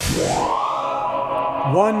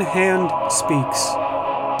One Hand Speaks.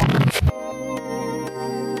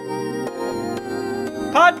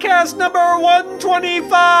 Podcast number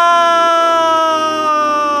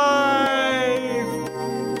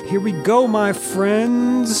 125! Here we go, my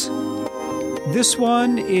friends. This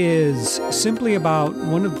one is simply about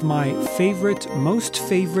one of my most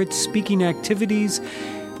favorite speaking activities.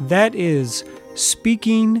 That is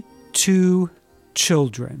speaking to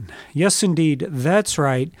children. Yes, indeed. That's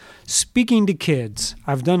right. Speaking to kids.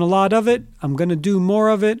 I've done a lot of it. I'm going to do more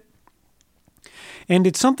of it. And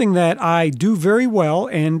it's something that I do very well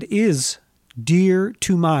and is dear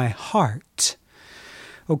to my heart.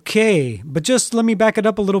 Okay, but just let me back it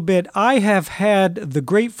up a little bit. I have had the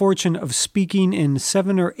great fortune of speaking in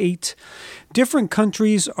 7 or 8 different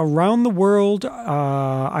countries around the world.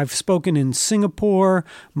 I've spoken in Singapore,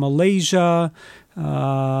 Malaysia,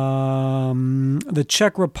 the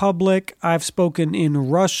Czech Republic. I've spoken in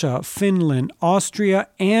Russia, Finland, Austria,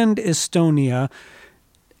 and Estonia,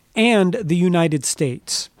 and the United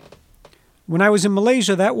States. When I was in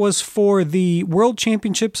Malaysia, that was for the World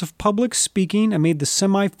Championships of Public Speaking. I made the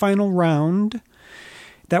semifinal round.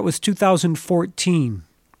 That was 2014.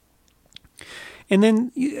 And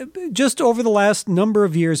then just over the last number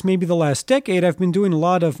of years, maybe the last decade, I've been doing a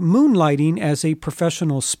lot of moonlighting as a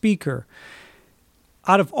professional speaker.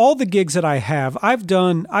 Out of all the gigs that I have, I've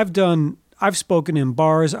spoken in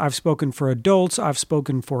bars, I've spoken for adults, I've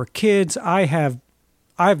spoken for kids. I've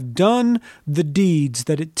done the deeds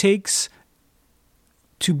that it takes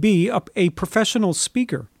to be a professional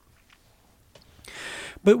speaker.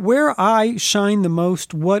 But where I shine the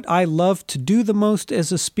most, what I love to do the most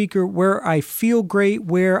as a speaker, where I feel great,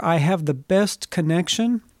 where I have the best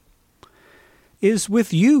connection, is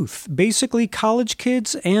with youth, basically college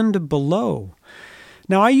kids and below.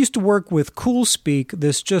 Now, I used to work with Cool Speak,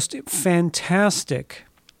 this just fantastic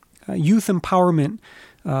youth empowerment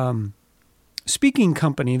speaking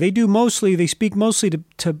company. They speak mostly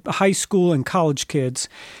to high school and college kids.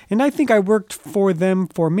 And I think I worked for them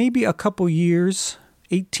for maybe a couple years,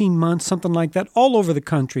 18 months, something like that, all over the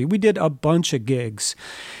country. We did a bunch of gigs.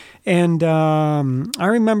 And I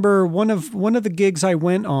remember one of the gigs I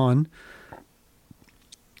went on,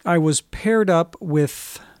 I was paired up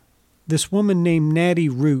with this woman named Natty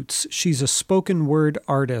Roots. She's a spoken word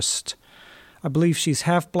artist. I believe she's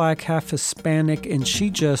half black, half Hispanic, and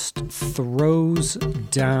she just throws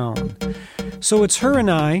down. So it's her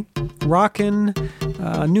and I rocking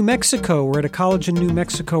New Mexico. We're at a college in New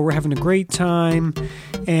Mexico. We're having a great time.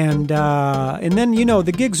 And then,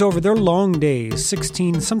 the gig's over. They're long days,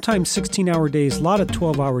 sometimes 16-hour days, a lot of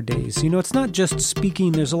 12-hour days. It's not just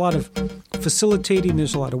speaking. There's a lot of facilitating.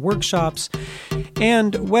 There's a lot of workshops.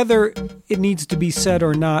 And whether it needs to be said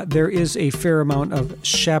or not, there is a fair amount of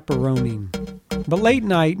chaperoning. But late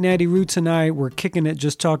night, Natty Roots and I were kicking it,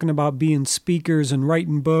 just talking about being speakers and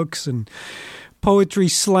writing books and poetry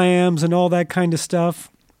slams and all that kind of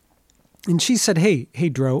stuff. And she said, Hey,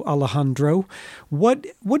 Alejandro, what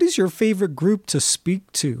is your favorite group to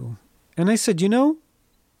speak to? And I said,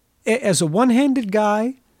 as a one-handed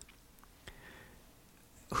guy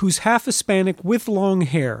who's half Hispanic with long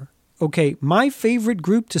hair, okay, my favorite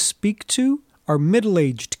group to speak to are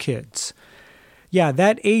middle-aged kids. Yeah,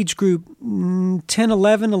 that age group, 10,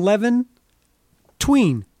 11,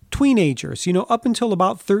 tweenagers, up until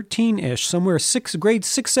about 13-ish, somewhere grades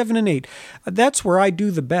 6, 7, and 8. That's where I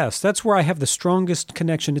do the best. That's where I have the strongest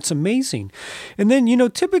connection. It's amazing. And then,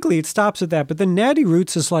 typically it stops at that. But then Natty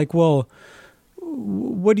Roots is like, well,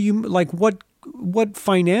 what do you, like, what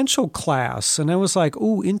financial class? And I was like,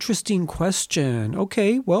 oh, interesting question.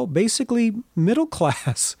 Okay, well, basically middle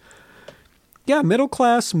class. Yeah, middle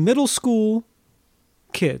class, middle school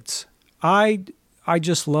kids. I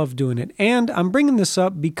just love doing it. And I'm bringing this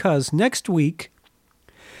up because next week,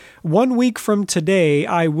 1 week from today,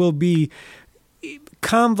 I will be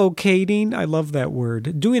convocating, I love that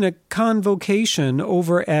word, doing a convocation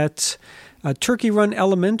over at Turkey Run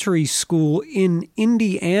Elementary School in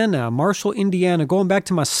Indiana, Marshall, Indiana, going back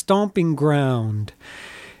to my stomping ground.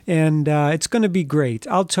 And it's going to be great.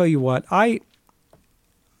 I'll tell you what, I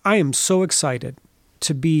am so excited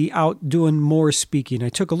to be out doing more speaking. I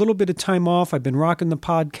took a little bit of time off. I've been rocking the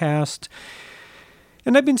podcast.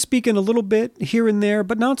 And I've been speaking a little bit here and there,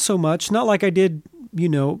 but not so much. Not like I did,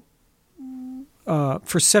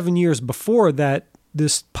 for 7 years before that,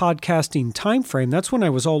 this podcasting time frame. That's when I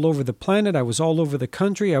was all over the planet. I was all over the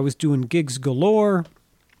country. I was doing gigs galore.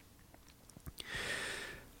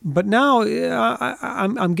 But now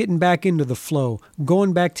I'm getting back into the flow.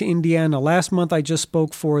 Going back to Indiana. Last month I just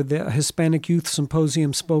spoke for the Hispanic Youth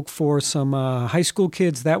Symposium, spoke for some high school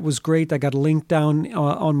kids. That was great. I got a link down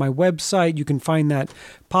on my website. You can find that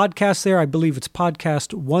podcast there. I believe it's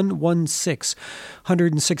podcast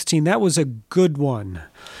 116. That was a good one.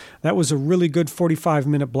 That was a really good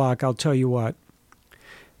 45-minute block, I'll tell you what.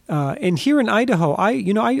 And here in Idaho,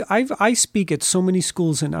 I speak at so many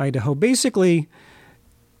schools in Idaho. Basically,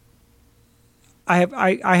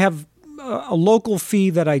 I have a local fee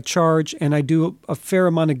that I charge, and I do a fair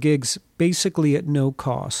amount of gigs basically at no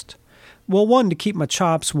cost. Well, one, to keep my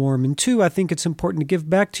chops warm, and two, I think it's important to give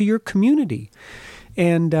back to your community.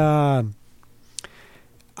 And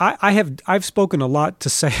I've spoken a lot to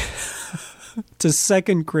say to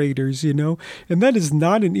second graders, and that is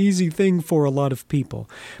not an easy thing for a lot of people.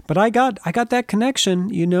 But I got that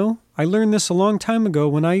connection, I learned this a long time ago.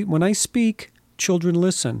 When I speak, children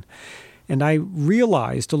listen. And I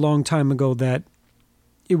realized a long time ago that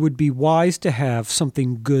it would be wise to have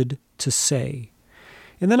something good to say.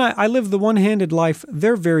 And then I live the one-handed life.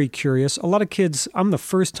 They're very curious. A lot of kids, I'm the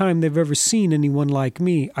first time they've ever seen anyone like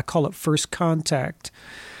me. I call it first contact.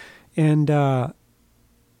 And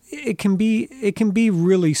it can be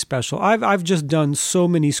really special. I've just done so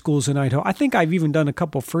many schools in Idaho. I think I've even done a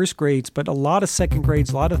couple first grades, but a lot of second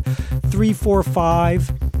grades, a lot of 3, 4,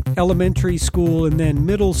 5, elementary school, and then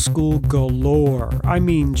middle school galore. I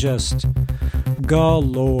mean, just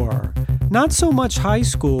galore. Not so much high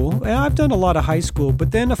school. I've done a lot of high school,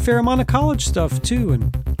 but then a fair amount of college stuff too.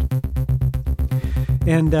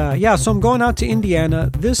 And so I'm going out to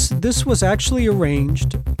Indiana. This was actually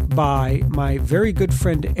arranged by my very good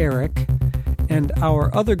friend Eric and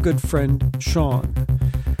our other good friend Sean.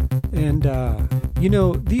 And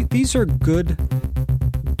these are good,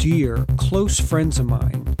 dear, close friends of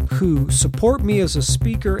mine who support me as a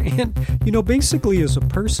speaker and basically as a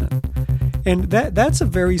person. And that's a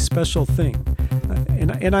very special thing.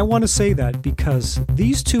 And I want to say that because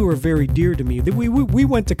these two are very dear to me. We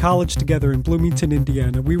went to college together in Bloomington,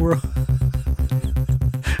 Indiana. We were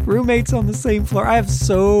roommates on the same floor. I have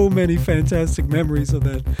so many fantastic memories of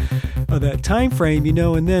that time frame,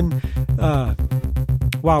 and then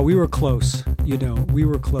wow, we were close. We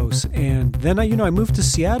were close. And then I moved to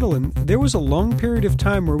Seattle, and there was a long period of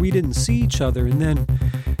time where we didn't see each other. And then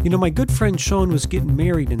my good friend Sean was getting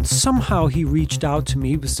married, and somehow he reached out to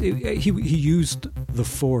me. He used the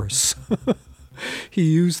force. He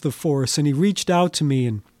used the force, and he reached out to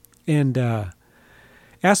me and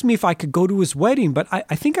asked me if I could go to his wedding. But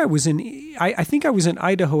I think I was in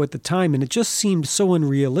Idaho at the time, and it just seemed so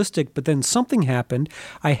unrealistic. But then something happened.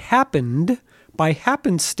 I happened, by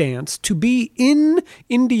happenstance, to be in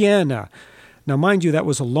Indiana. Now, mind you, that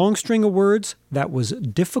was a long string of words that was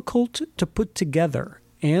difficult to put together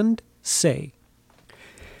and say.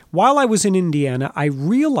 While I was in Indiana, I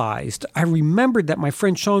remembered that my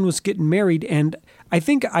friend Sean was getting married, and I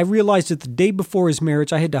think I realized that the day before his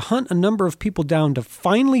marriage, I had to hunt a number of people down to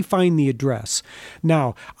finally find the address.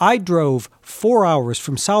 Now, I drove 4 hours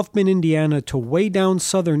from South Bend, Indiana to way down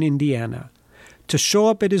southern Indiana to show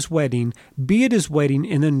up at his wedding, be at his wedding,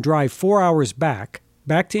 and then drive 4 hours back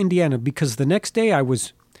to Indiana, because the next day I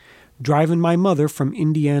was driving my mother from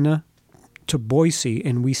Indiana to Boise,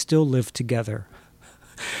 and we still lived together.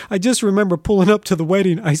 I just remember pulling up to the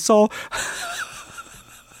wedding. I saw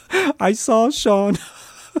Sean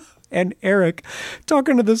and Eric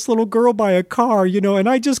talking to this little girl by a car, and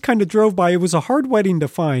I just kind of drove by. It was a hard wedding to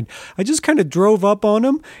find. I just kind of drove up on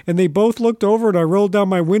them, and they both looked over, and I rolled down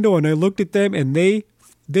my window, and I looked at them, and their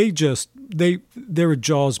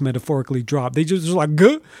jaws metaphorically dropped. They just were like,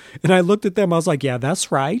 "Guh," and I looked at them. I was like, "Yeah,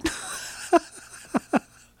 that's right."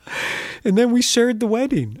 And then we shared the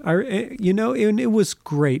wedding, and it was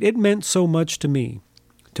great. It meant so much to me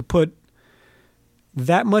to put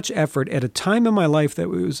that much effort at a time in my life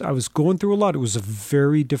that I was going through a lot. It was a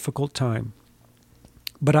very difficult time.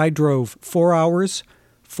 But I drove 4 hours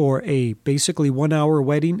for a basically 1 hour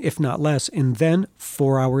wedding, if not less, and then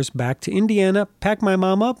 4 hours back to Indiana, packed my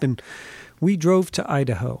mom up, and we drove to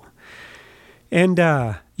Idaho. And,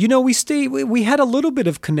 we had a little bit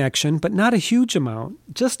of connection, but not a huge amount,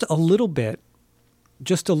 just a little bit,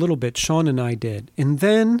 Sean and I did. And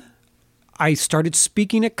then I started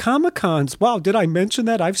speaking at Comic-Cons. Wow, did I mention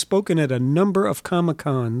that? I've spoken at a number of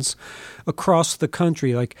Comic-Cons across the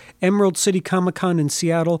country, like Emerald City Comic-Con in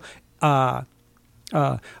Seattle, the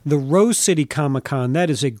Rose City Comic-Con. That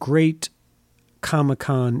is a great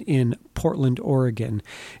Comic-Con in Portland, Oregon.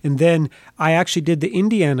 And then I actually did the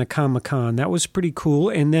Indiana Comic-Con. That was pretty cool.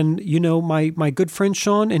 And then, my good friend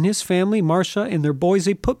Sean and his family, Marcia and their boys,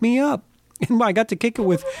 they put me up. And I got to kick it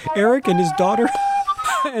with Eric and his daughter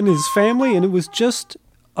and his family, and it was just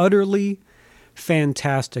utterly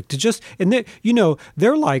fantastic to just, and they,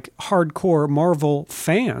 they're like hardcore Marvel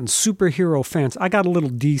fans, superhero fans. I got a little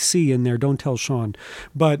DC in there, don't tell Sean.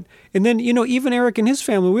 And then, even Eric and his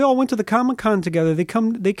family, we all went to the Comic-Con together.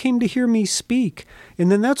 They came to hear me speak. And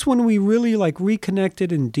then that's when we really like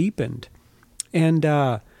reconnected and deepened. And,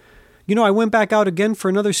 I went back out again for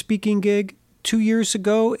another speaking gig 2 years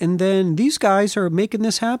ago, and then these guys are making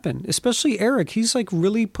this happen, especially Eric. He's like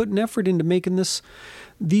really putting effort into making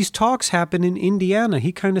these talks happen in Indiana.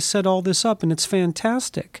 He kind of set all this up, and it's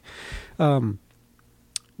fantastic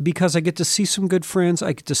because I get to see some good friends.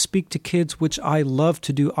 I get to speak to kids, which I love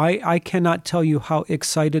to do. I cannot tell you how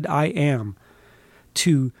excited I am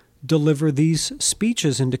to deliver these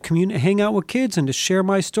speeches and to hang out with kids and to share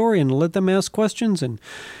my story and let them ask questions and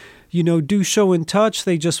do show and touch.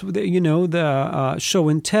 They just, the show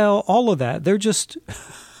and tell, all of that. They're just,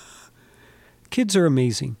 kids are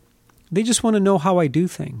amazing. They just want to know how I do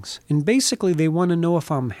things. And basically, they want to know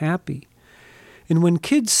if I'm happy. And when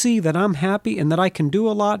kids see that I'm happy and that I can do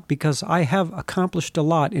a lot because I have accomplished a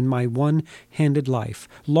lot in my one-handed life,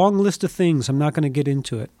 long list of things, I'm not going to get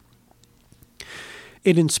into it,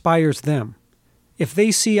 it inspires them. If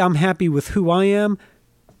they see I'm happy with who I am,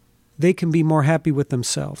 they can be more happy with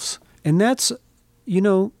themselves. And that's,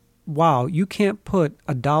 wow, you can't put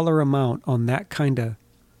a dollar amount on that kind of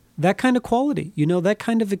quality, that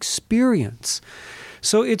kind of experience.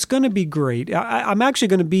 So it's going to be great. I'm actually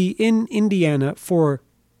going to be in Indiana for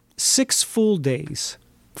 6 full days.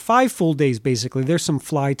 5 full days, basically. There's some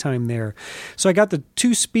fly time there. So I got the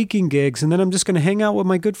 2 speaking gigs, and then I'm just going to hang out with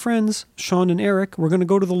my good friends, Sean and Eric. We're going to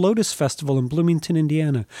go to the Lotus Festival in Bloomington,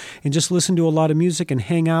 Indiana, and just listen to a lot of music and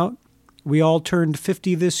hang out. We all turned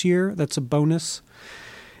 50 this year. That's a bonus.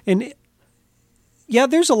 And yeah,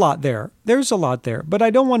 there's a lot there. But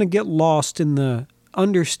I don't want to get lost in the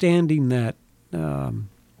understanding that,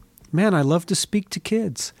 man, I love to speak to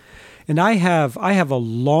kids. And I have a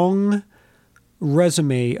long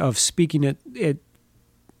resume of speaking at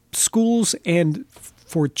schools and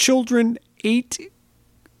for children in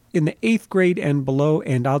the 8th grade and below.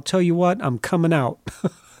 And I'll tell you what, I'm coming out.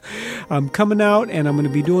 I'm coming out, and I'm going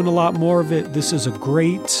to be doing a lot more of it. This is a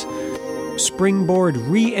great springboard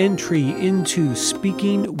re-entry into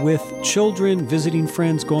speaking with children, visiting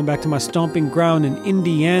friends, going back to my stomping ground in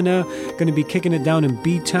Indiana. Going to be kicking it down in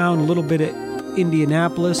B-Town, a little bit at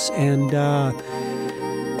Indianapolis, and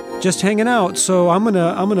just hanging out. So I'm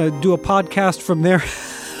gonna do a podcast from there.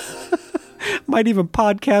 Might even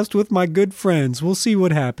podcast with my good friends. We'll see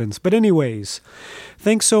what happens. But anyways,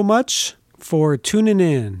 thanks so much for tuning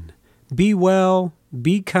in. Be well,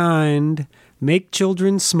 be kind, make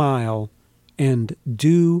children smile, and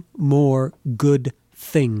do more good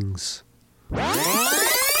things.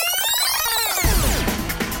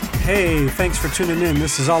 Hey, thanks for tuning in.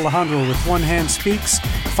 This is Alejandro with One Hand Speaks.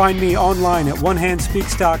 Find me online at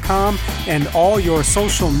onehandspeaks.com and all your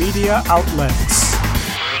social media outlets.